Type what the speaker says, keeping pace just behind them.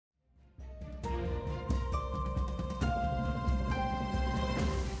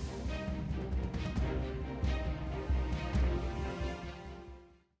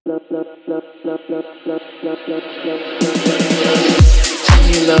you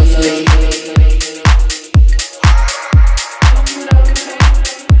love me?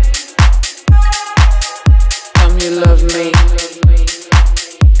 Tell me you love me.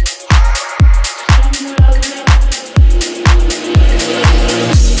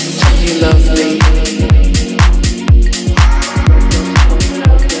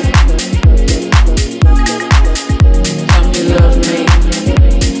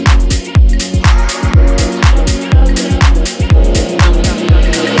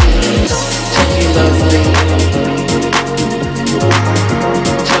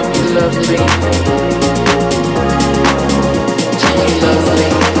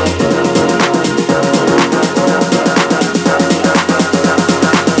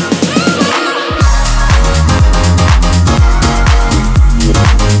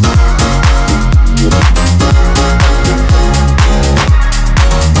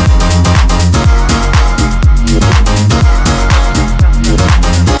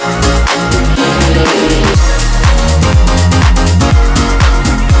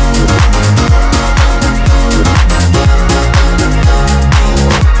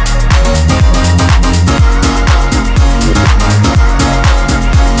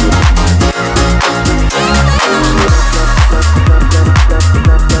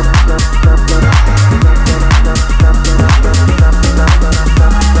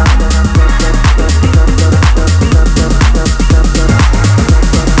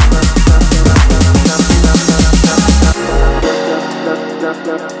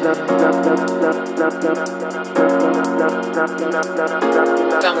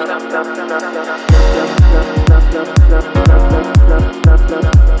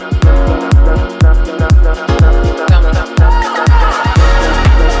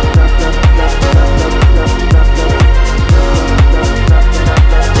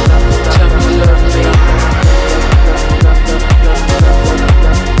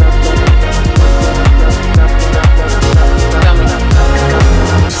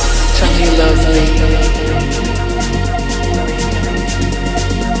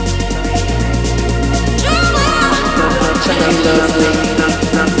 Tell me you love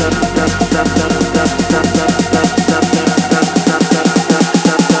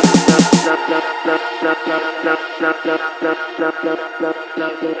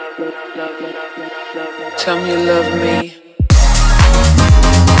Tell me you love me.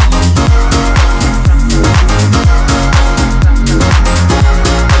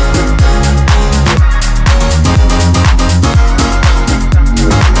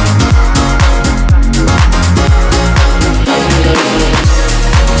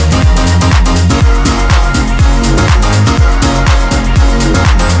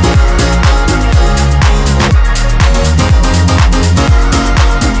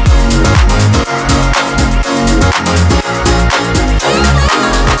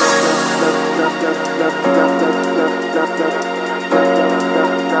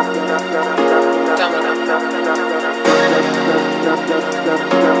 Tell me you love me.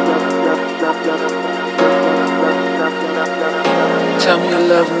 Tell me you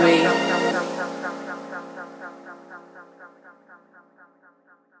love me.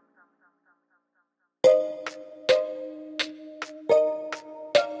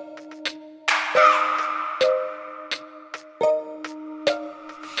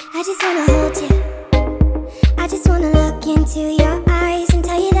 I just wanna hold you. I just wanna look into your eyes and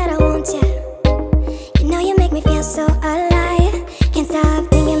tell you that I want you. You know you make me feel so alive. Can't stop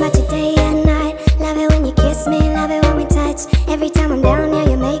thinking about you day and night. Love it when you kiss me, love it when we touch. Every time I'm down, yeah,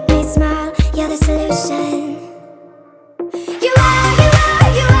 you make me smile. You're the solution. You are, you are,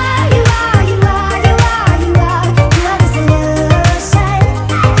 you are, you are, you are, you are, you are. You are the solution.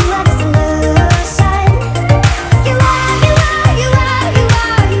 You are the solution. You are, you are, you are, you are, you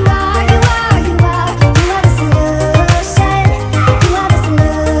are, you are, you are. You are the solution. You are the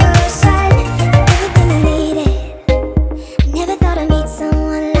solution. Everything I needed. I never thought I'd meet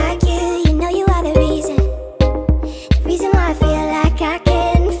someone like you. You know you are the reason why I feel like I can't.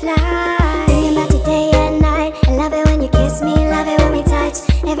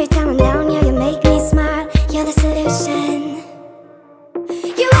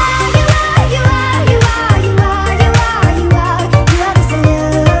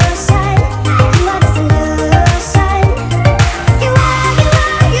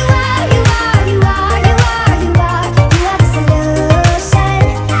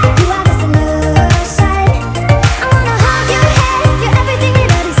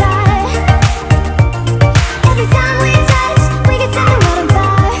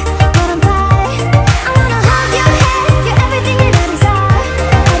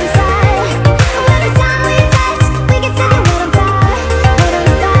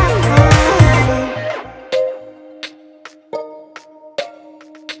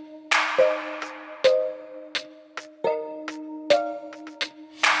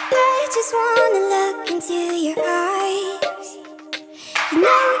 You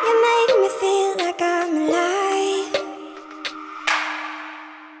know you